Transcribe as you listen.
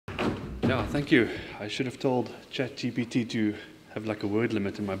Yeah, thank you. I should have told ChatGPT to have like a word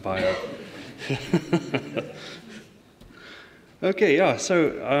limit in my bio. Okay, yeah,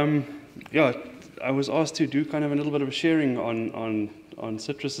 so yeah, I was asked to do kind of a little bit of a sharing on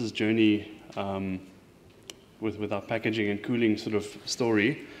Citrus's journey with our packaging and cooling sort of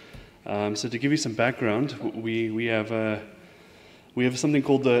story. So to give you some background, we have something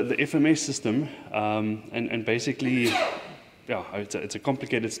called the FMS system, and basically, yeah, it's a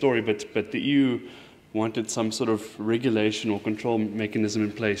complicated story, but the EU wanted some sort of regulation or control mechanism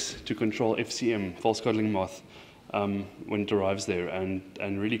in place to control FCM, false codling moth, when it arrives there,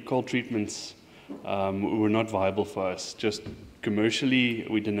 and really cold treatments were not viable for us. Just commercially,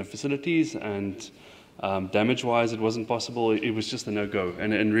 we didn't have facilities, and damage-wise, it wasn't possible. It was just a no-go,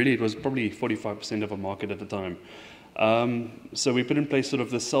 and really, it was probably 45% of our market at the time. So we put in place sort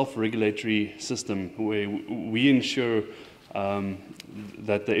of the self-regulatory system where we ensure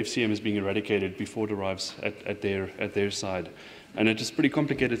that the FCM is being eradicated before it arrives at their side. And it's a pretty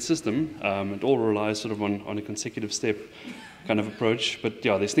complicated system. It all relies sort of on a consecutive step kind of approach. But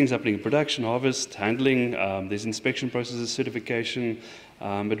yeah, there's things happening in production, harvest, handling, there's inspection processes, certification.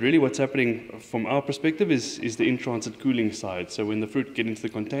 But really what's happening from our perspective is the in-transit cooling side. So when the fruit get into the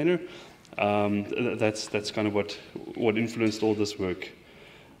container, that's kind of what influenced all this work.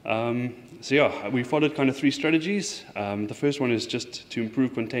 So yeah, we followed kind of three strategies. The first one is just to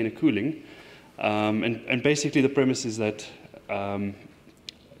improve container cooling. And basically the premise is that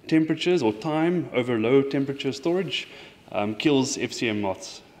temperatures or time over low temperature storage kills FCM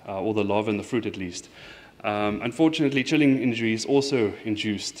moths, or the larvae in the fruit at least. Unfortunately, chilling injury is also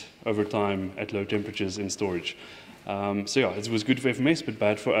induced over time at low temperatures in storage. So yeah, it was good for FMS, but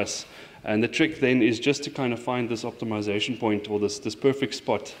bad for us. And the trick then is just to kind of find this optimization point, or this perfect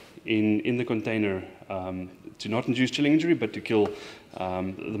spot in the container to not induce chilling injury, but to kill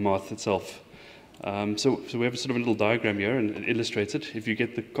the moth itself. So we have sort of a little diagram here, and it illustrates it. If you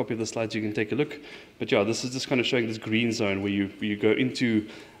get the copy of the slides, you can take a look. But yeah, this is just kind of showing this green zone where you go into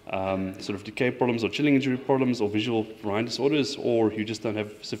sort of decay problems or chilling injury problems or visual rind disorders, or you just don't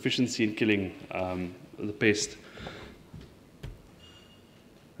have sufficiency in killing the pest.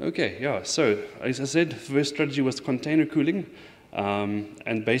 Okay, yeah, so as I said, the first strategy was container cooling,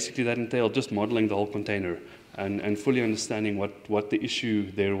 and basically that entailed just modeling the whole container and fully understanding what the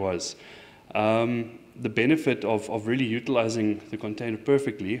issue there was. The benefit of really utilizing the container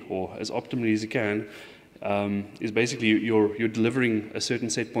perfectly, or as optimally as you can, is basically you're delivering a certain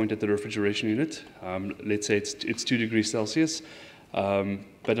set point at the refrigeration unit. Let's say it's 2 degrees Celsius.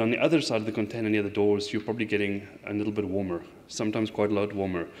 But on the other side of the container near the doors, you're probably getting a little bit warmer, sometimes quite a lot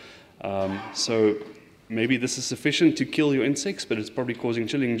warmer. So maybe this is sufficient to kill your insects, but it's probably causing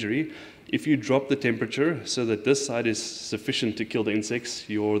chilling injury. If you drop the temperature so that this side is sufficient to kill the insects,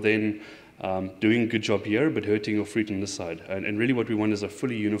 you're then doing a good job here, but hurting your fruit on this side. And really what we want is a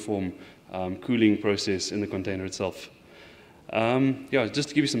fully uniform cooling process in the container itself. Yeah, just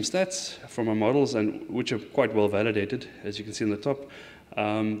to give you some stats from our models, and which are quite well validated, as you can see on the top.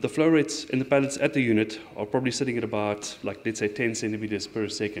 The flow rates in the pallets at the unit are probably sitting at about, like, let's say 10 centimeters per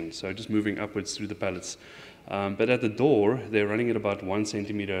second, so just moving upwards through the pallets. But at the door, they're running at about 1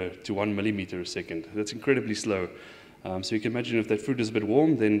 centimeter to 1 millimeter a second. That's incredibly slow. So you can imagine if that fruit is a bit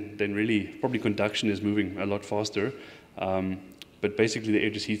warm, then really probably conduction is moving a lot faster. But basically the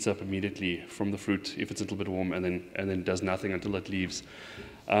air just heats up immediately from the fruit if it's a little bit warm, and then does nothing until it leaves.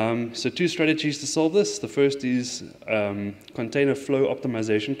 So two strategies to solve this. The first is container flow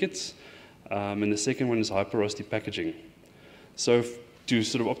optimization kits, and the second one is high porosity packaging. So to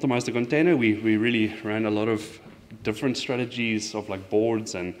sort of optimize the container, we really ran a lot of different strategies of like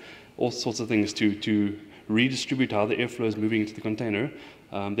boards and all sorts of things to redistribute how the airflow is moving into the container.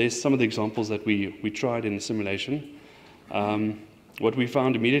 There's some of the examples that we tried in the simulation. What we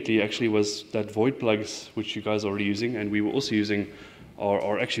found immediately actually was that void plugs, which you guys are already using, and we were also using,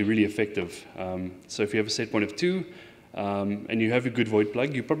 are actually really effective. So if you have a set point of 2, and you have a good void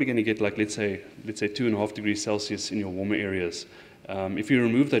plug, you're probably going to get, like, let's say 2.5 degrees Celsius in your warmer areas. If you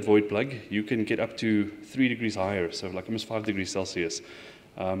remove that void plug, you can get up to 3 degrees higher, so like almost 5 degrees Celsius.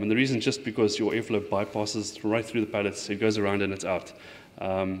 And the reason is just because your airflow bypasses right through the pallets, it goes around and it's out.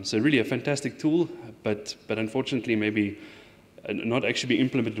 So really a fantastic tool, but unfortunately maybe not actually being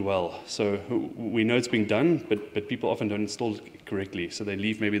implemented well. So we know it's being done, but people often don't install it correctly. So they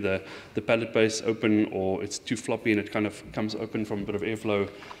leave maybe the pallet base open, or it's too floppy and it kind of comes open from a bit of airflow.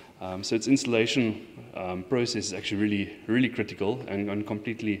 So its installation process is actually really critical and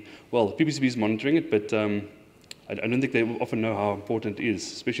completely, well, PPCB is monitoring it, but I don't think they often know how important it is,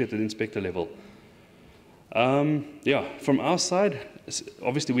 especially at the inspector level. Yeah, from our side,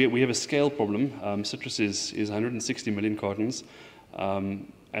 obviously we have a scale problem. Citrus is 160 million cartons,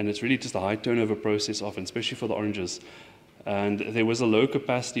 and it's really just a high turnover process often, especially for the oranges. And there was a low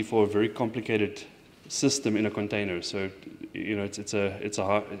capacity for a very complicated system in a container. So, you know, it's a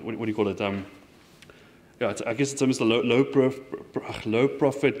high, what do you call it? Yeah, I guess it's almost a low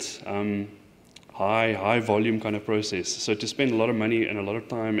profit, high volume kind of process. So to spend a lot of money and a lot of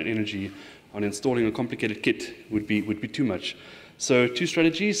time and energy on installing a complicated kit would be too much. So two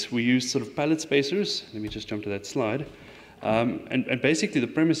strategies. We used sort of pallet spacers. Let me just jump to that slide. And basically the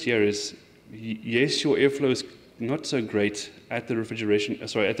premise here is, yes, your airflow is not so great at the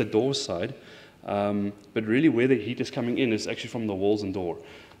at the door side, but really where the heat is coming in is actually from the walls and door.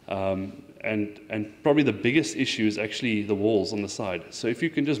 And probably the biggest issue is actually the walls on the side. So if you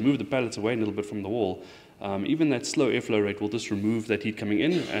can just move the pallets away a little bit from the wall, even that slow airflow rate will just remove that heat coming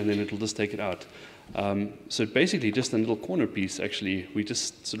in, and then it'll just take it out. So basically just a little corner piece, actually, we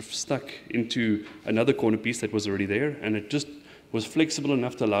just sort of stuck into another corner piece that was already there, and it just was flexible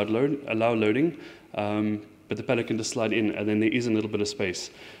enough to allow loading, but the pallet can just slide in, and then there is a little bit of space.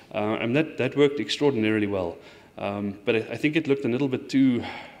 And that worked extraordinarily well. But I think it looked a little bit too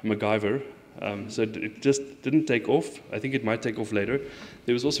MacGyver, so it just didn't take off. I think it might take off later.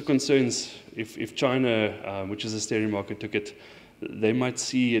 There was also concerns if China, which is a steering market, took it, they might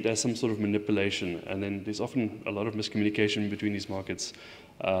see it as some sort of manipulation, and then there's often a lot of miscommunication between these markets,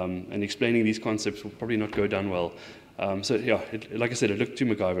 and explaining these concepts will probably not go down well. So yeah, like I said, it looked too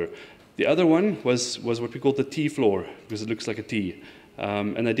MacGyver. The other one was what we call the T floor, because it looks like a T.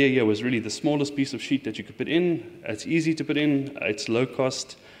 And the idea here was really the smallest piece of sheet that you could put in. It's easy to put in, it's low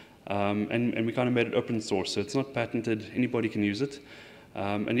cost, and we kind of made it open source, so it's not patented, anybody can use it.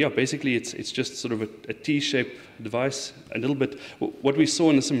 And yeah, basically it's just sort of a T-shaped device. A little bit, what we saw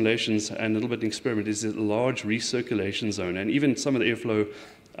in the simulations and a little bit in experiment is a large recirculation zone, and even some of the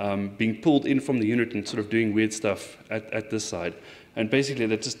airflow being pulled in from the unit and sort of doing weird stuff at this side. And basically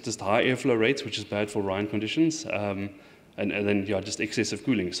that's just high airflow rates, which is bad for Rhine conditions. And then, yeah, just excessive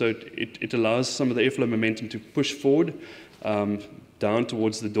cooling. So it allows some of the airflow momentum to push forward down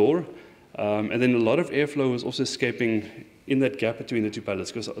towards the door. And then a lot of airflow is also escaping in that gap between the two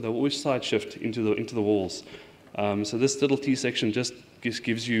pallets, because they'll always side shift into the walls. So this little T section just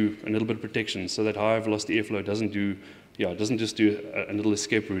gives you a little bit of protection, so that high velocity airflow doesn't just do a little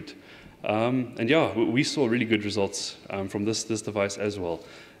escape route. And yeah, we saw really good results from this device as well.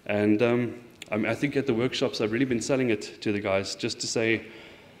 And I think at the workshops, I've really been selling it to the guys just to say,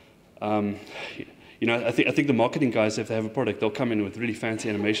 you know, I think the marketing guys, if they have a product, they'll come in with really fancy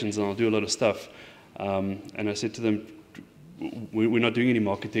animations and I'll do a lot of stuff. And I said to them, we're not doing any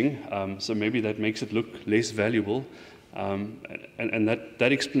marketing, so maybe that makes it look less valuable. And that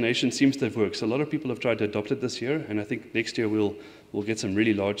explanation seems to have worked. So a lot of people have tried to adopt it this year, and I think next year we'll get some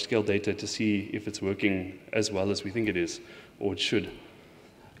really large-scale data to see if it's working as well as we think it is, or it should.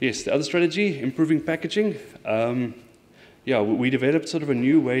 Yes, the other strategy, improving packaging. Yeah, we developed sort of a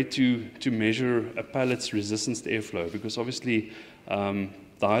new way to measure a pallet's resistance to airflow, because obviously the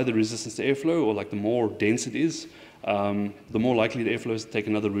higher the resistance to airflow, or like the more dense it is, the more likely the airflow is to take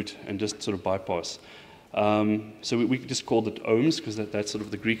another route and just sort of bypass. So we just called it ohms, because that's sort of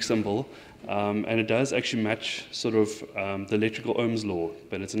the Greek symbol, and it does actually match sort of the electrical ohms law,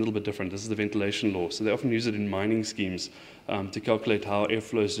 but it's a little bit different. This is the ventilation law, so they often use it in mining schemes to calculate how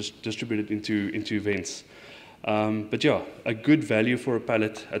airflow is distributed into vents. But yeah, a good value for a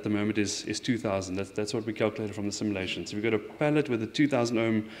pallet at the moment is 2,000. That's what we calculated from the simulation. So if you've got a pallet with a 2,000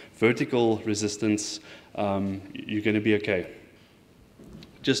 ohm vertical resistance, you're going to be okay.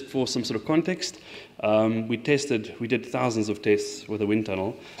 Just for some sort of context, we did thousands of tests with a wind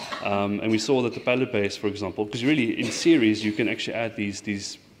tunnel, and we saw that the pallet base, for example, because really in series you can actually add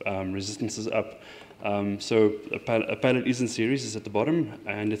these resistances up. So a pallet is in series, is at the bottom,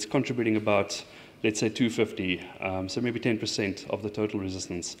 and it's contributing about, let's say, 250, so maybe 10% of the total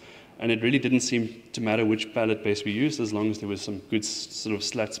resistance. And it really didn't seem to matter which pallet base we used, as long as there was some good sort of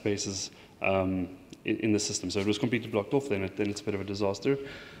slat spaces in the system. So if it was completely blocked off, then it's a bit of a disaster.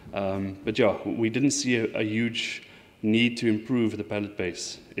 But yeah, we didn't see a huge need to improve the pallet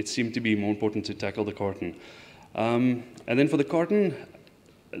base. It seemed to be more important to tackle the carton. And then for the carton,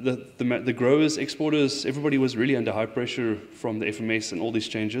 the growers, exporters, everybody was really under high pressure from the FMS and all these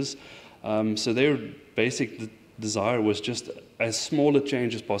changes. So their basic desire was just as small a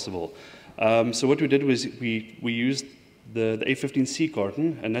change as possible. So what we did was we used the A15C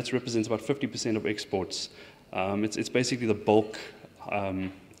carton, and that represents about 50% of exports. It's basically the bulk,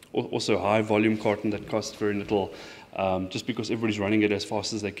 also high volume carton that costs very little, just because everybody's running it as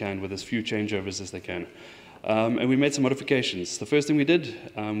fast as they can with as few changeovers as they can. And we made some modifications. The first thing we did,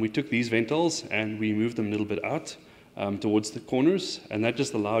 we took these ventals and we moved them a little bit out towards the corners, and that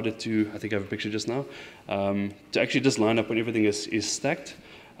just allowed it to, I think I have a picture just now, to actually just line up when everything is stacked.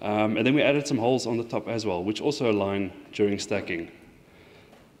 And then we added some holes on the top as well, which also align during stacking.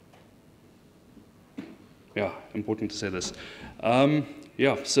 Yeah, important to say this.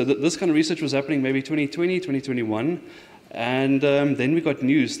 Yeah, so this kind of research was happening maybe 2020, 2021. And then we got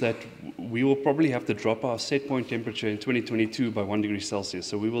news that we will probably have to drop our set point temperature in 2022 by 1 degree Celsius.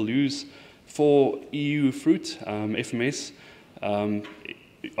 So we will lose for EU fruit, FMS,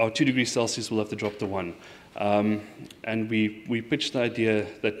 our 2 degrees Celsius will have to drop to 1. And we pitched the idea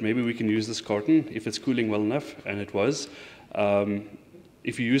that maybe we can use this carton if it's cooling well enough, and it was.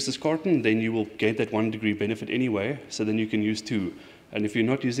 If you use this carton, then you will get that 1 degree benefit anyway, so then you can use 2. And if you're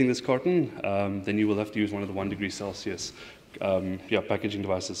not using this carton, then you will have to use one of the 1 degree Celsius packaging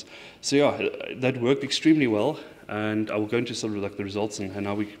devices. So yeah, that worked extremely well, and I will go into sort of like the results and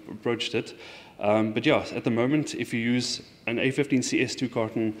how we approached it. But yeah, at the moment, if you use an A15CS2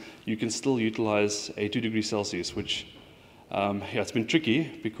 carton, you can still utilize a 2 degrees Celsius, which it's been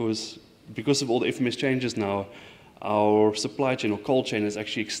tricky because of all the FMS changes now. Our supply chain or cold chain has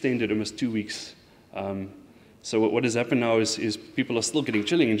actually extended almost 2 weeks. So what has happened now is people are still getting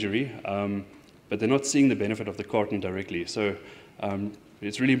chilling injury, but they're not seeing the benefit of the carton directly. So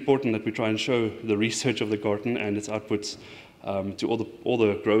it's really important that we try and show the research of the carton and its outputs to all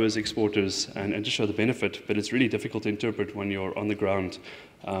the growers, exporters, and just show the benefit. But it's really difficult to interpret when you're on the ground,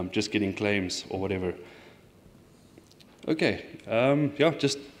 just getting claims or whatever. Okay,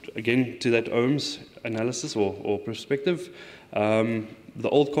 just again to that ohms analysis or perspective. The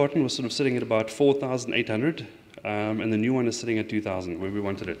old carton was sort of sitting at about 4,800, and the new one is sitting at 2,000, where we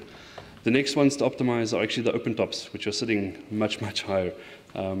wanted it. The next ones to optimize are actually the open tops, which are sitting much, much higher,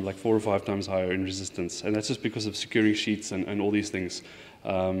 like 4 or 5 times higher in resistance. And that's just because of securing sheets and all these things.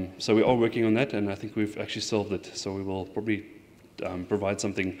 So we are working on that, and I think we've actually solved it. So we will probably provide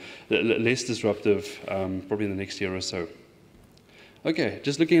something less disruptive probably in the next year or so. Okay,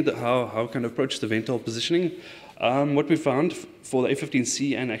 just looking at how kind of approach the ventile positioning. What we found for the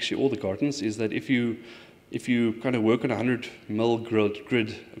A15C and actually all the cartons is that if you kind of work on a 100 mil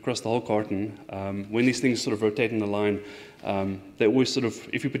grid across the whole carton, when these things sort of rotate in a line, they always sort of,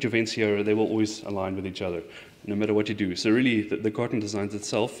 if you put your vents here, they will always align with each other, no matter what you do. So really, the carton designs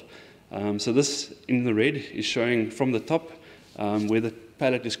itself. So this in the red is showing from the top where the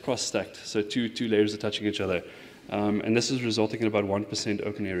pallet is cross-stacked, so two layers are touching each other. And this is resulting in about 1%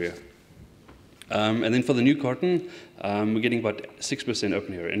 open area. And then for the new carton, we're getting about 6%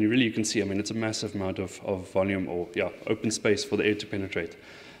 open area. And really you can see, I mean, it's a massive amount of volume or open space for the air to penetrate.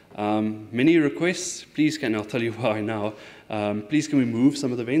 Many requests, please can, I'll tell you why now, please can we move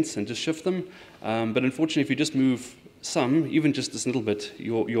some of the vents and just shift them. But unfortunately, if you just move some, even just this little bit,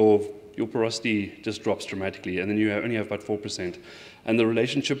 your porosity just drops dramatically, and then you only have about 4%. And the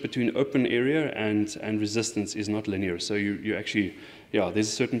relationship between open area and resistance is not linear. So you actually, there's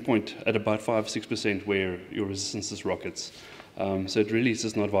a certain point at about 5-6% where your resistance just rockets. So it really is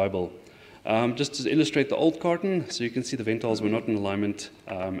just not viable. Just to illustrate the old carton, so you can see the ventiles were not in alignment,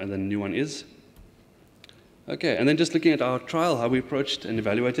 and then the new one is. Okay, and then just looking at our trial, how we approached and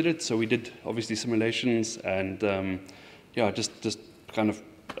evaluated it. So we did obviously simulations and just kind of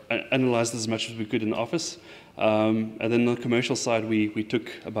analyzed as much as we could in the office. And then on the commercial side, we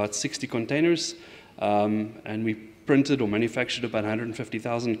took about 60 containers and we printed or manufactured about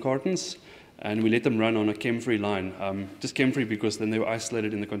 150,000 cartons, and we let them run on a chem-free line. Just chem-free because then they were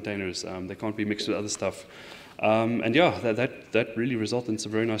isolated in the containers. They can't be mixed with other stuff. And that really resulted in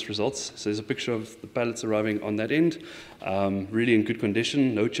some very nice results. So there's a picture of the pallets arriving on that end, really in good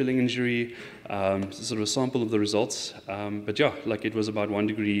condition, no chilling injury, sort of a sample of the results. But like it was about 1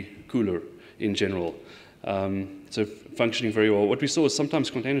 degree cooler in general. So functioning very well. What we saw is sometimes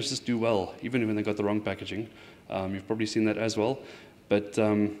containers just do well, even when they got the wrong packaging. You've probably seen that as well. But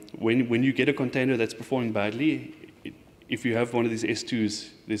when you get a container that's performing badly, if you have one of these S2s,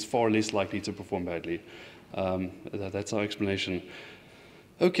 there's far less likely to perform badly. That's our explanation.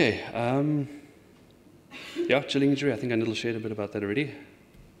 Okay. Chilling injury, I think I little shared a bit about that already.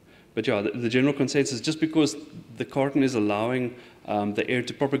 But the general consensus, just because the carton is allowing the air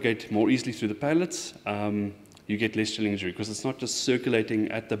to propagate more easily through the pallets, you get less chilling injury because it's not just circulating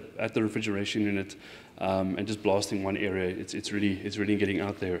at the refrigeration unit and just blasting one area. It's really getting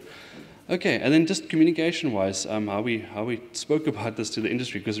out there. Okay, and then just communication-wise, how we spoke about this to the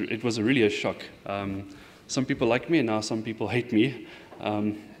industry, because it was really a shock. Some people like me, and now some people hate me.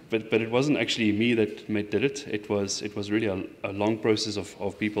 But it wasn't actually me that did it. It was really a long process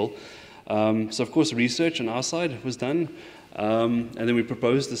of people. So of course research on our side was done, and then we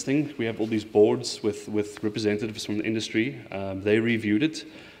proposed this thing. We have all these boards with representatives from the industry. They reviewed it,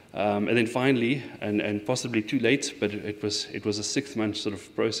 and then finally, and possibly too late, but it was a 6-month sort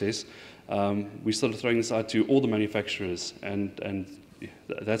of process. We started throwing this out to all the manufacturers, and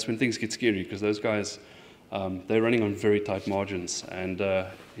that's when things get scary, because those guys, they're running on very tight margins, and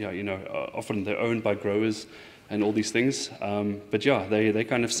often they're owned by growers and all these things. But yeah, they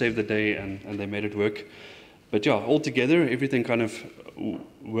kind of saved the day, and they made it work. But yeah, altogether, everything kind of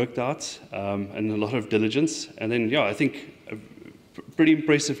worked out, and a lot of diligence. And then, yeah, I think pretty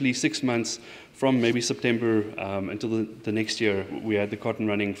impressively, 6 months from maybe September until the next year, we had the cotton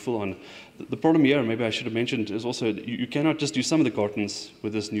running full on. The problem here, maybe I should have mentioned, is also you cannot just do some of the cartons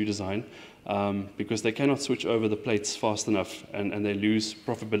with this new design, because they cannot switch over the plates fast enough, and they lose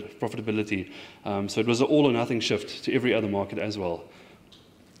profitability. So it was an all or nothing shift to every other market as well.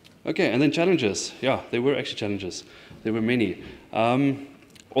 Okay, and then challenges. Yeah, there were actually challenges. There were many.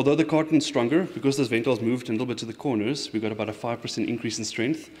 Although the carton's stronger, because those ventiles moved a little bit to the corners, we got about a 5% increase in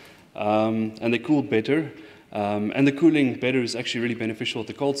strength, and they cooled better. And the cooling better is actually really beneficial at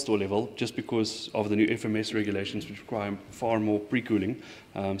the cold store level, just because of the new FMS regulations, which require far more pre-cooling,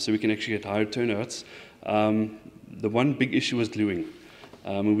 so we can actually get higher turnouts. The one big issue was gluing.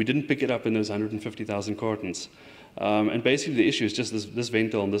 We didn't pick it up in those 150,000 cartons. And basically the issue is just this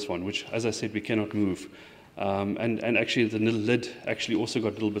ventile on this one, which, as I said, we cannot move. And actually the lid actually also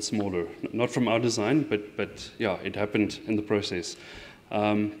got a little bit smaller. Not from our design, but yeah, it happened in the process.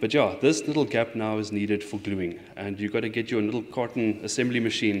 But yeah, this little gap now is needed for gluing. And you've got to get your little carton assembly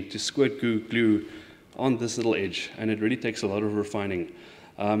machine to squirt glue on this little edge. And it really takes a lot of refining.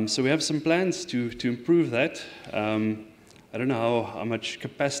 So we have some plans to improve that. I don't know how much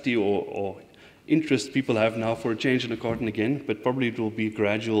capacity or interest people have now for a change in a carton again, but probably it will be a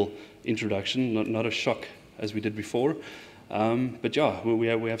gradual introduction, not a shock as we did before. But yeah,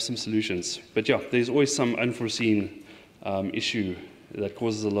 we have some solutions. But yeah, there's always some unforeseen issue that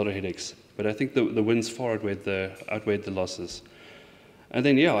causes a lot of headaches. But I think the wins far outweighed the losses. And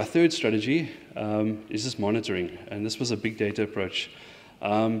then yeah, our third strategy is just monitoring, and this was a big data approach.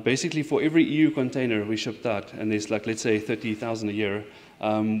 Basically, for every EU container we shipped out, and there's like, let's say 30,000 a year,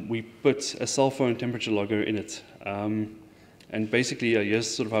 we put a cell phone temperature logger in it. And basically,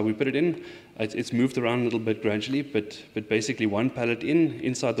 here's sort of how we put it in. It's moved around a little bit gradually, but basically one pallet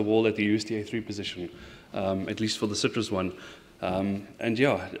inside the wall at the USDA 3 position, at least for the citrus one. And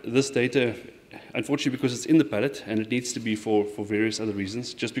yeah, this data, unfortunately, because it's in the pallet, and it needs to be for various other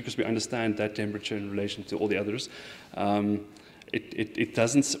reasons, just because we understand that temperature in relation to all the others, it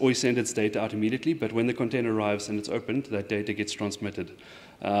doesn't always send its data out immediately, but when the container arrives and it's opened, that data gets transmitted.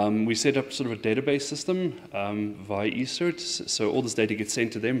 We set up sort of a database system via eCert, so all this data gets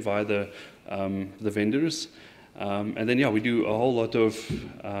sent to them via the vendors. And then, yeah, we do a whole lot of,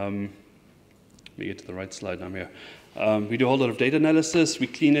 let me get to the right slide now, I'm here. We do a whole lot of data analysis, we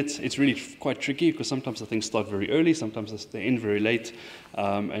clean it. It's really quite tricky because sometimes the things start very early, sometimes they end very late,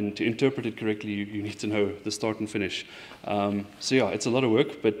 and to interpret it correctly, you need to know the start and finish. So yeah, it's a lot of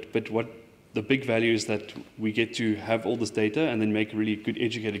work, but what the big value is that we get to have all this data and then make really good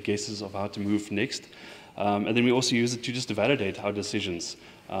educated guesses of how to move next. And then we also use it to validate our decisions.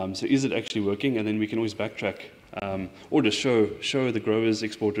 So is it actually working? And then we can always backtrack or just show the growers,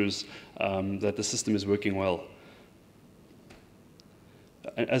 exporters, that the system is working well.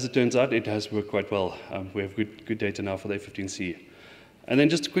 As it turns out, it has worked quite well. We have good data now for the A15C. And then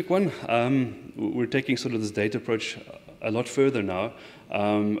just a quick one, we're taking sort of this data approach a lot further now.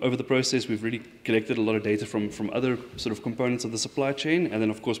 Over the process, we've really collected a lot of data from other sort of components of the supply chain, and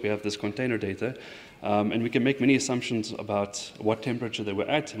then of course we have this container data, and we can make many assumptions about what temperature they were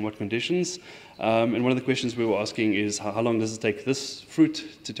at and what conditions. And one of the questions we were asking is how long does it take this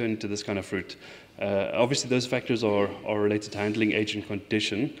fruit to turn into this kind of fruit? Obviously those factors are related to handling, age, and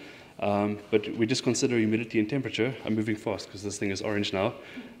condition. But we just consider humidity and temperature. I'm moving fast because this thing is orange now.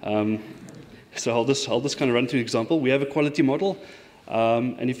 So I'll just kind of run through an example. We have a quality model,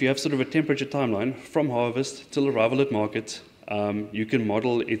 and if you have sort of a temperature timeline from harvest till arrival at market, you can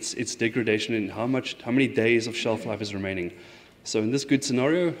model its degradation in how many days of shelf life is remaining. So in this good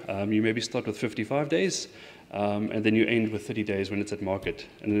scenario, you maybe start with 55 days, and then you end with 30 days when it's at market.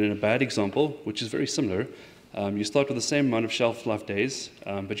 And then in a bad example, which is very similar, you start with the same amount of shelf life days,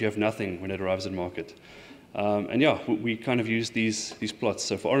 but you have nothing when it arrives at market. And yeah, we kind of use these plots.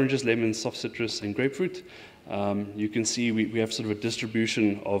 So for oranges, lemons, soft citrus, and grapefruit, you can see we have sort of a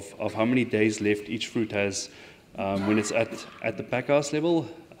distribution of how many days left each fruit has when it's at the pack house level,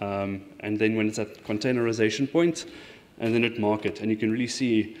 and then when it's at containerization point, and then at market. And you can really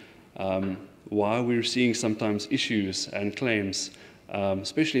see why we're seeing sometimes issues and claims,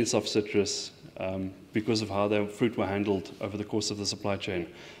 especially in soft citrus, because of how the fruit were handled over the course of the supply chain.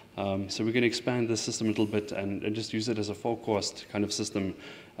 So we're going to expand this system a little bit and just use it as a forecast kind of system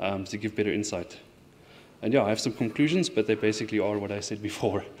to give better insight. And yeah, I have some conclusions, but they basically are what I said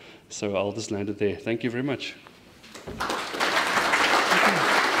before. So I'll just land it there. Thank you very much.